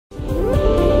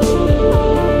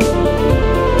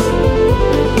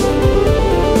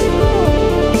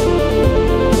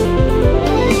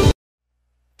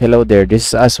Hello there,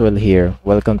 this is Aswell here.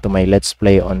 Welcome to my Let's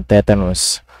Play on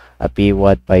Tetanus, a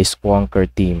PWAD by Skronker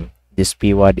team. This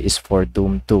PWAD is for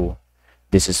Doom 2.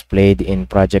 This is played in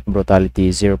Project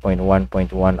Brutality 0.1.1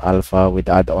 Alpha with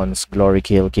add-ons, glory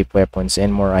kill, keep weapons,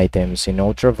 and more items in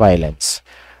ultra violence.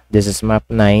 This is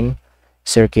MAP09,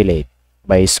 Circulate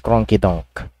by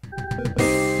Skronkidonk.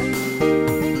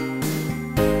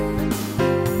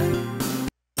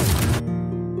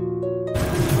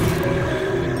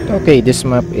 Okay, this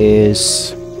map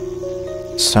is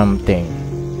something,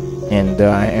 and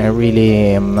I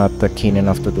really am not keen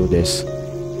enough to do this,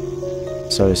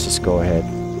 so let's just go ahead.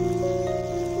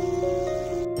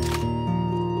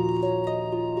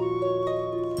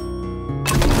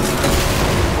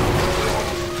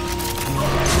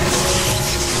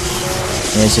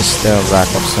 This is the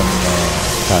rack of some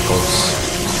tackles,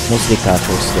 mostly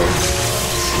tackles though.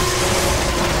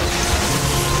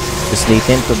 Because they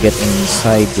tend to get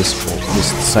inside this pool, no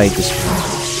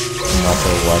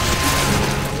matter what.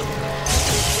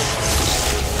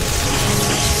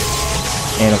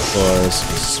 And of course,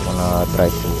 just wanna try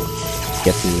to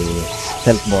get the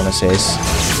health bonuses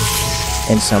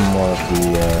and some more of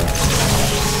the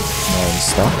main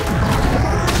stuff.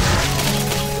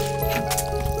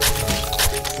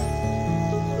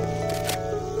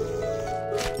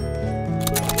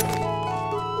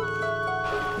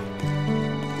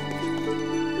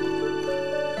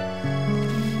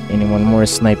 Anyone more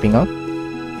sniping up?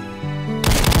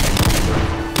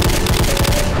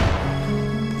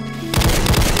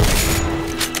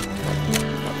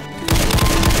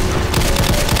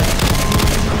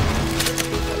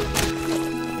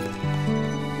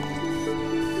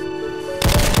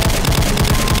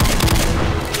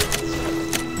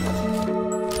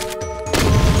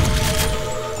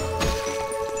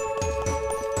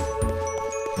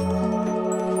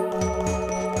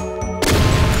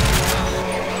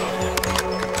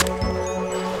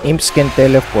 Imps can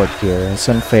teleport here, it's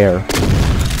unfair.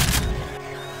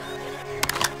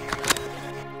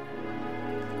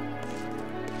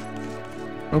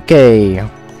 Okay,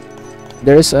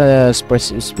 there is a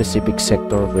specific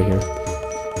sector over here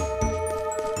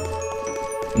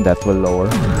that will lower.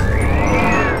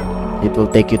 It will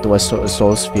take you to a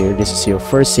soul sphere. This is your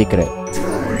first secret.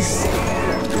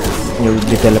 You will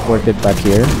be teleported back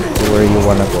here to where you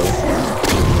wanna go.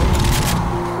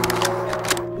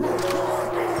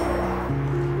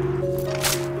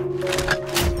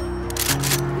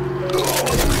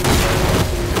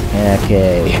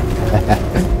 Okay,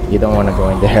 you don't want to go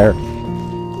in there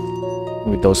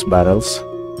with those battles,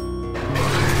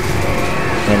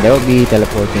 and they'll be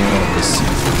teleporting in this.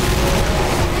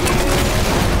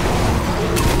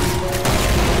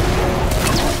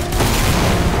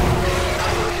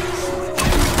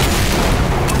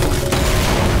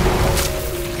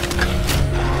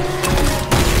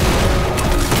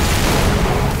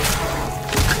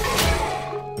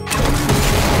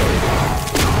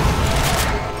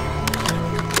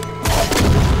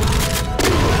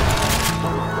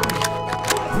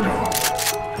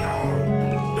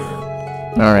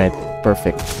 Alright,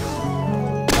 perfect.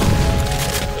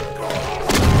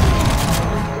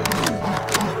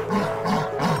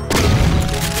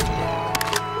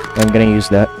 I'm gonna use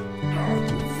that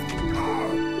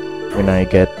when I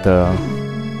get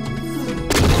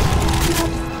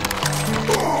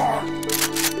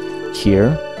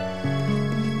here.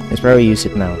 Let's probably use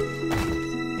it now.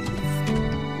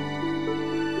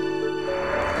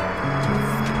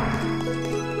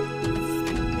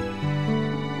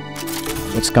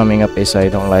 What's coming up is I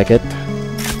don't like it.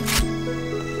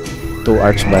 2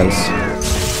 archviles.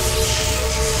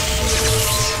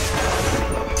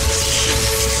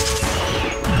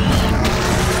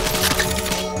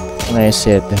 Like I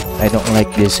said, I don't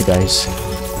like this, guys.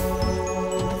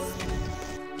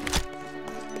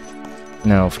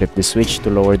 Now flip the switch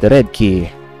to lower the red key.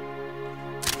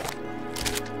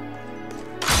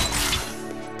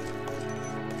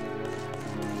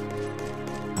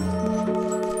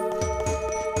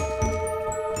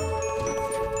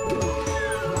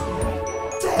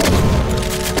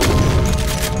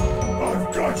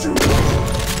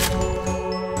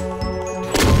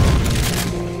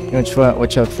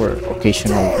 Watch out for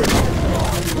occasional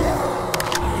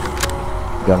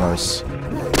gunners.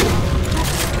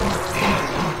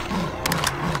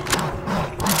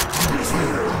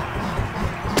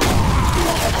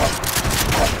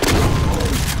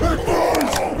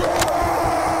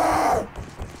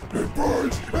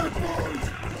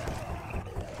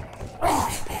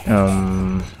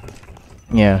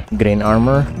 Yeah, green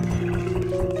armor.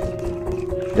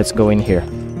 Let's go in here.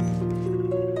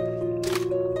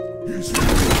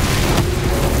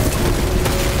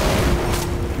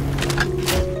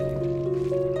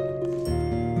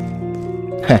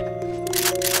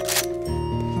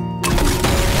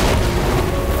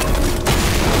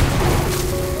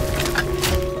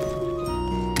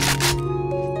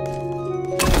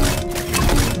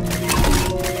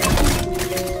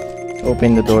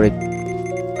 open the door,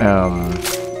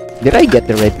 did I get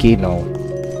the red key? No.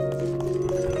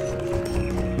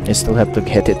 I still have to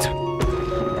get it.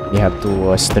 You have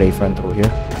to strafe run through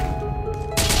here.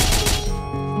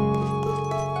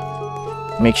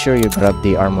 Make sure you grab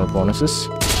the armor bonuses.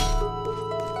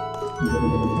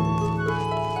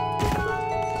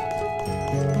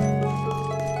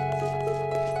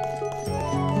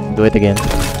 Do it again.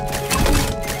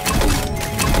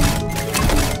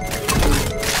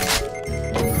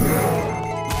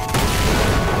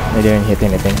 I didn't hit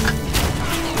anything.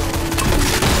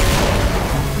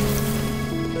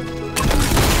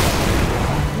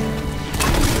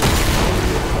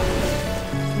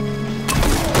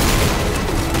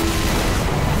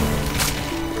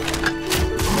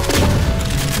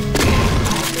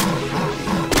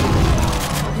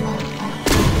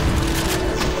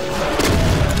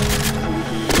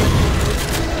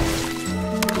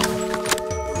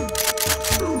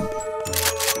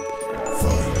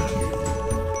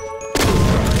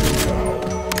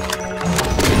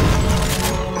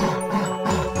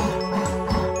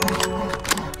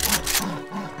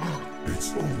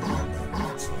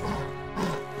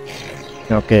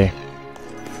 Okay.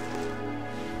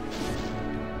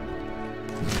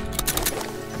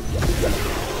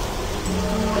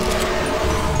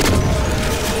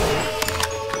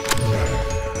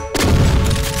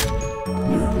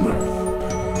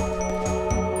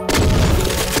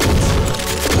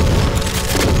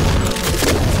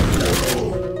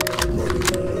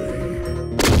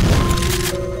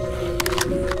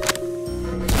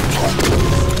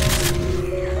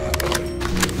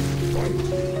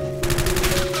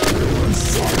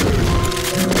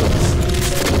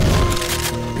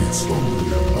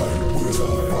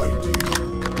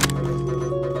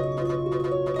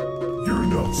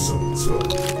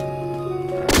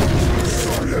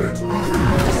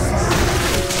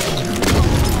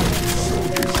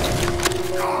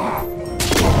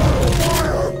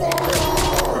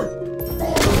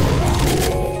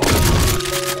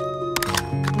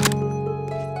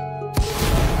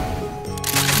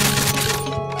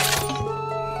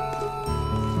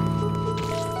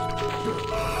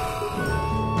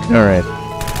 All right.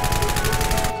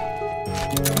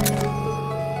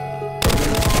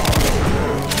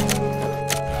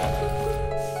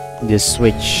 This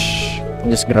switch.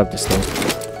 Just grab this thing.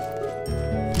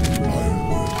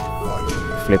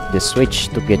 Flip this switch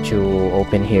to get you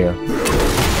open here.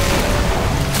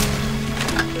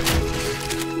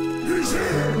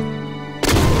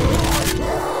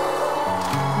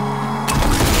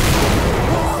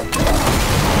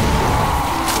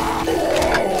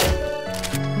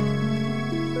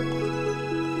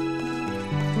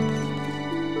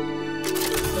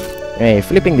 Hey,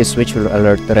 flipping this switch will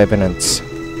alert the revenants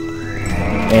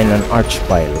and an arch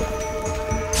pile.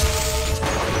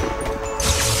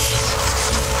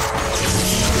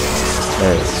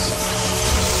 There it is.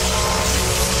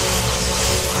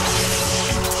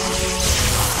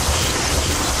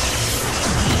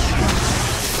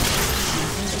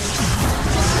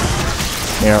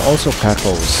 There are also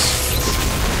cackles.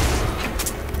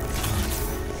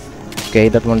 Okay,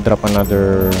 that one drop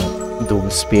another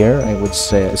Doom Spear. I would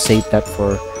say save that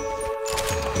for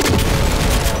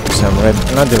some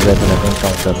another revenant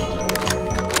encounter.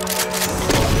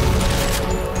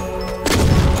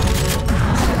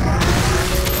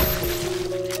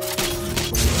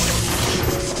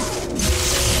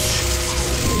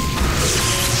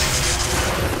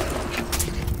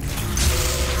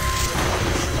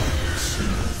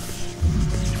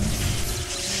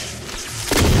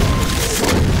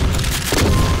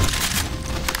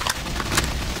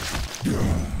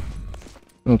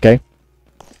 Okay.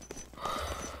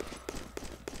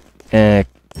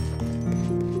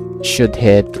 Should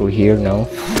head through here now.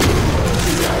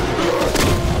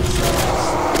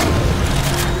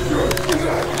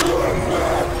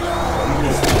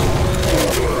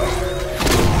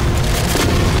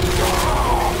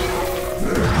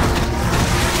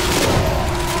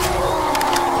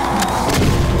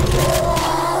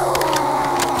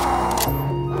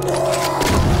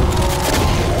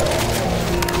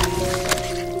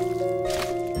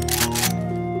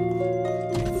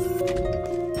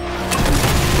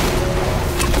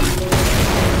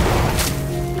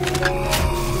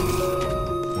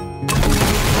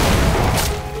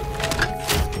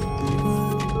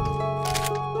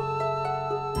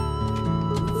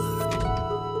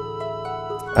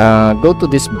 Go to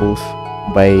this booth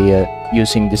by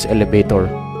using this elevator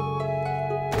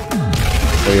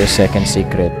for your second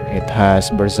secret. It has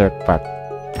Berserk Pack.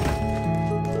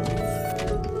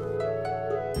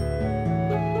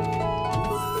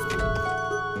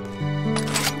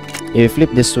 If you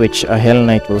flip this switch, a Hell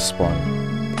Knight will spawn.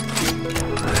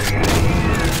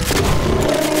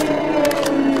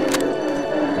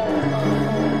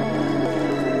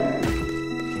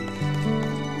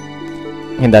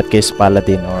 In that case,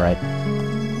 Paladin, alright.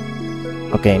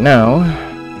 Okay, now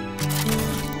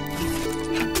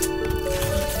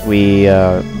we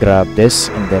grab this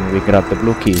and then we grab the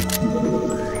blue key.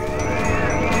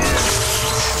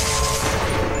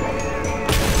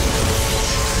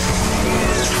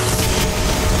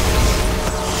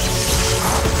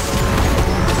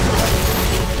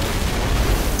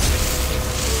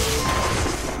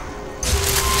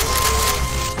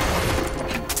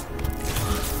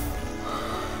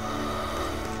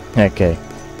 Okay.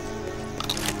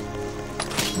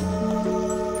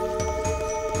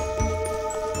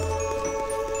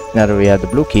 Now that we have the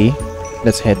blue key,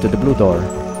 let's head to the blue door.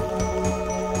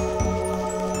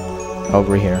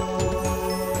 Over here.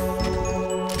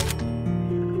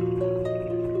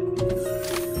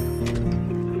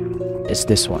 It's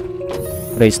this one.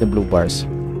 Raise the blue bars.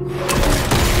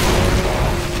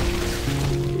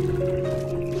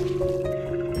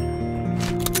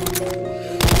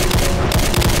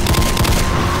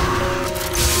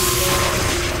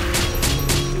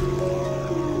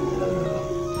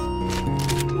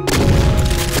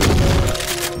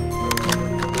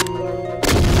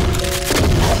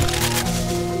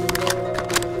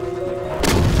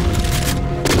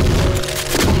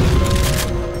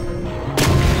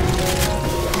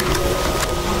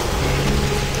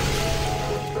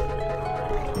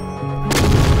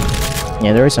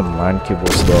 Yeah, there is some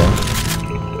mancubus there.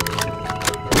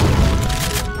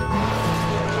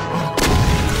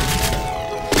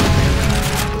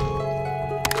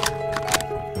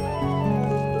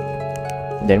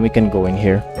 Then we can go in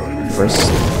here first.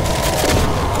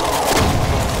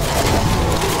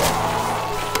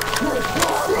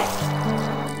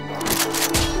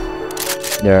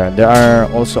 There are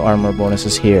also armor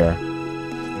bonuses here.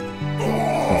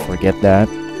 Don't forget that.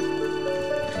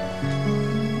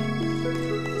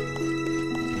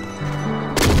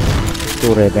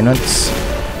 Two revenants.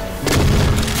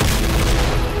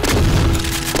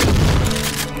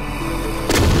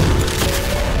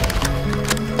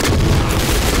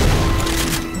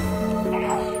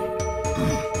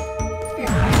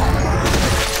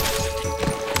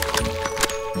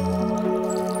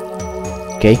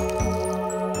 Okay.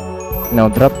 Now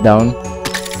drop down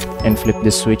and flip the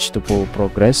switch to full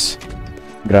progress.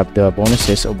 Grab the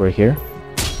bonuses over here.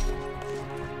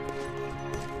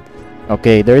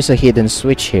 Okay, there is a hidden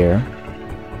switch here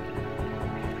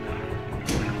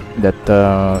that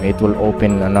it will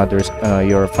open another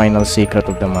your final secret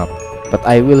of the map, but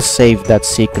I will save that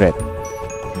secret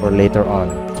for later on.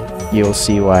 You'll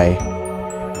see why.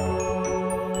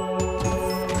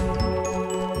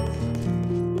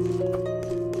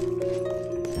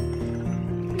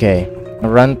 Okay,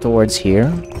 run towards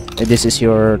here. This is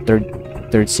your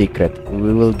third secret.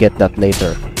 We will get that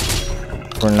later.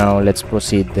 For now, let's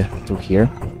proceed to here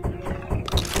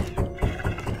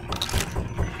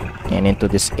and into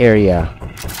this area.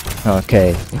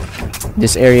 Okay,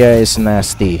 this area is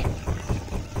nasty,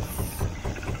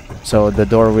 so the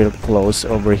door will close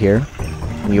over here.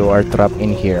 You are trapped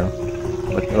in here,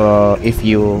 but if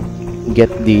you get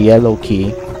the yellow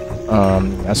key,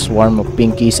 a swarm of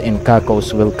pinkies and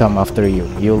cacos will come after you.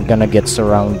 You're gonna get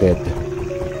surrounded.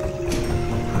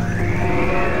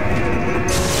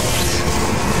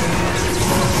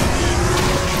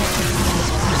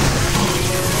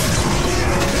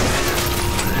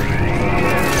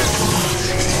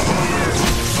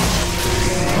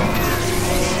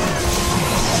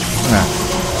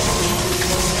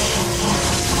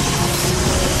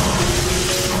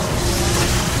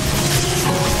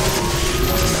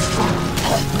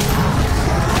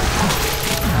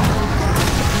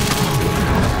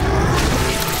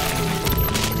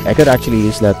 I could actually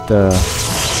use that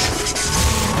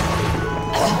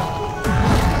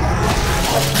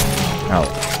Ow.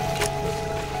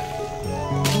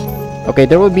 Okay,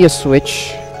 there will be a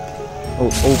switch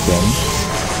open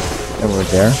over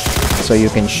there, so you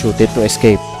can shoot it to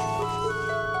escape.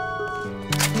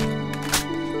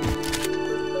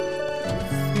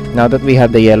 Now that we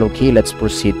have the yellow key, let's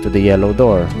proceed to the yellow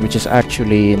door, which is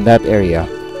actually in that area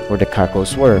where the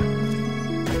cacos were.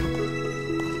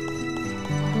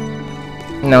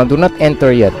 Now, do not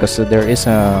enter yet, because there is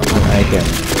an item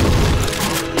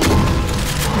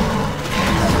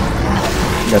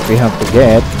that we have to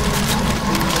get.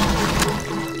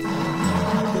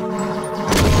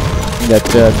 That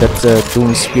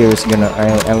Doom Spear is gonna.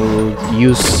 I will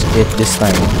use it this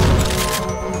time.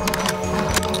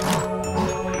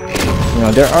 You know,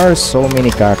 Now there are so many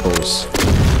cacos.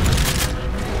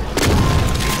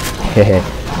 Hehe.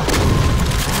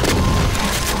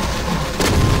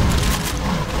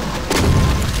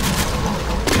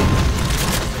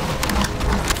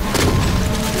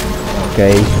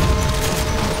 Okay.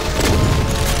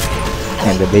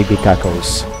 And the baby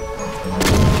cacos.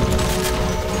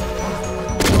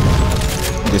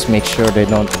 Just make sure they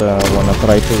don't wanna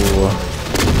try to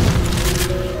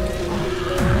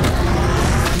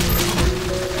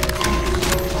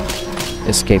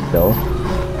escape though.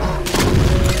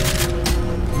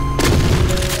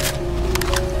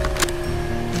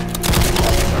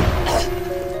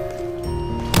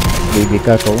 Baby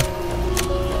caco.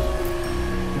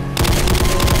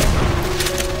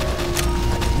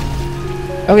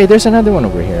 Okay, there's another one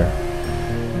over here.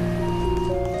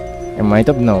 I might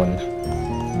have known,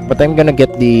 but I'm gonna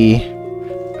get the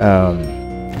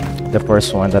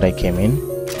first one that I came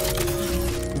in.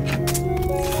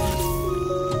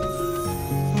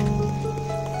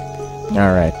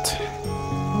 All right.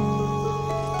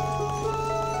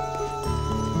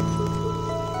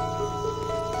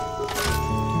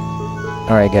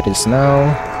 All right, get this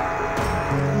now.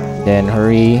 Then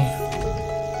hurry.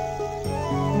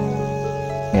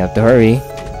 You have to hurry.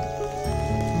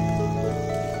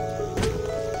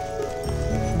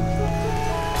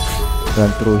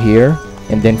 Run through here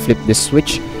and then flip this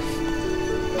switch,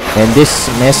 and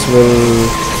this mess will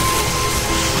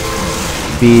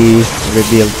be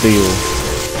revealed to you.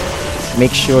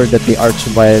 Make sure that the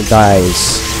archvile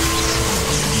dies.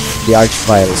 The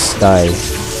archviles die.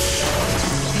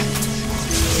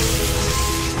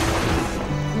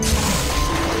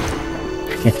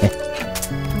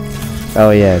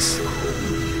 Oh yes.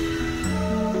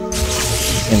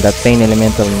 And that pain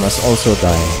elemental must also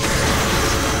die.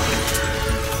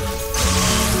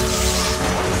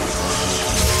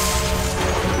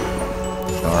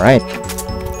 Alright.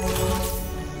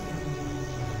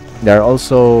 There are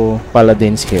also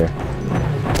paladins here.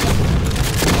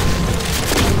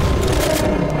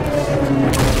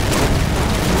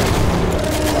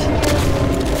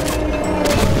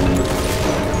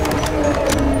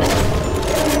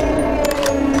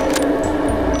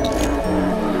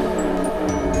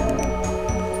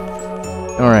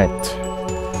 Alright.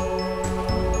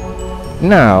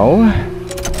 Now,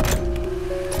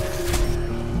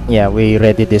 yeah, we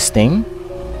ready this thing.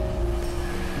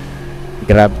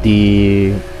 Grab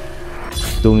the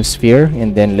Doom Sphere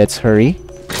and then let's hurry.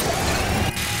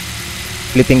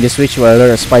 Flipping the switch while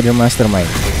we're a Spider Mastermind.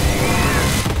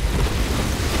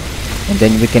 And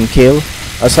then we can kill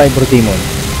a Cyber Demon.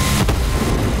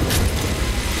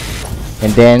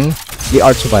 And then the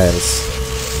Archviles.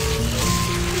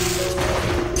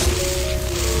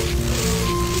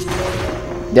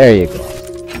 There you go.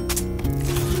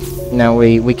 Now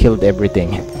we killed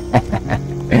everything.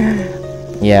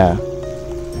 Yeah.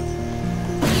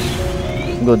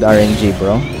 Good RNG,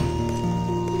 bro.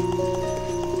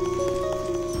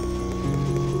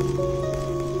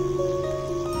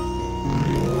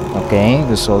 Okay,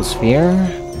 the Soul Sphere,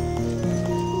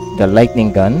 the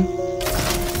Lightning Gun,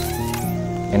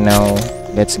 and now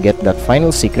let's get that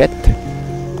final secret.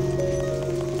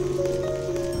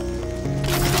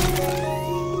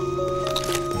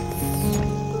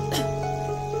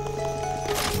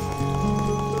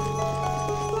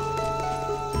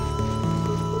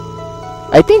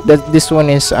 I think that this one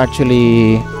is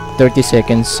actually 30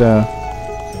 seconds.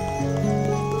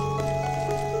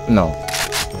 No,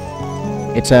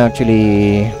 it's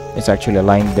actually a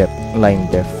line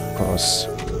depth cross.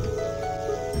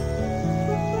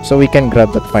 So we can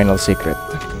grab that final secret.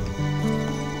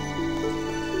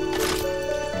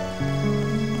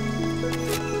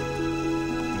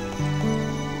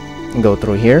 Go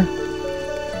through here,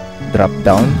 drop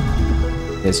down.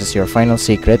 This is your final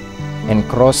secret. And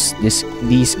cross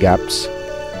these gaps,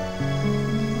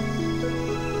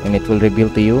 and it will reveal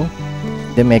to you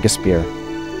the Mega Spear,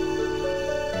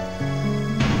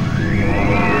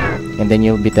 and then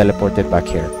you'll be teleported back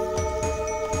here.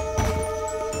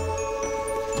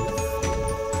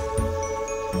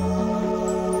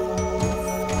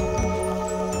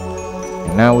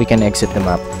 And now we can exit the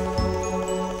map.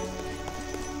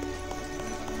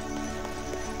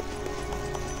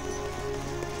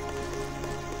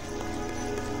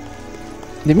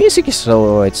 The music is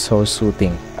so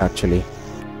soothing, actually.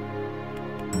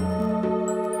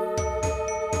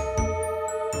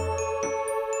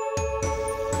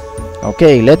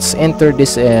 Okay, let's enter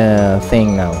this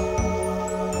thing now.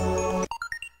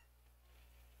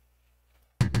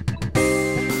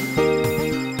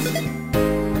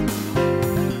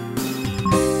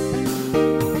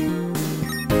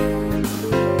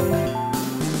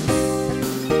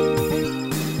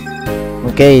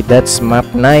 Okay, that's map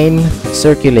 9,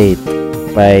 Circulate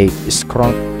by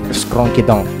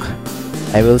Skronkidonk.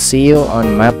 I will see you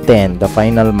on map 10, the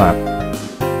final map.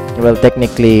 Well,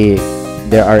 technically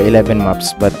there are 11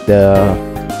 maps, but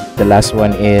the last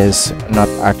one is not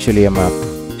actually a map.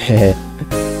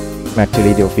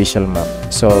 Actually the official map.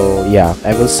 So yeah,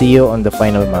 I will see you on the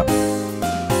final map,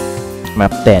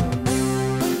 map 10.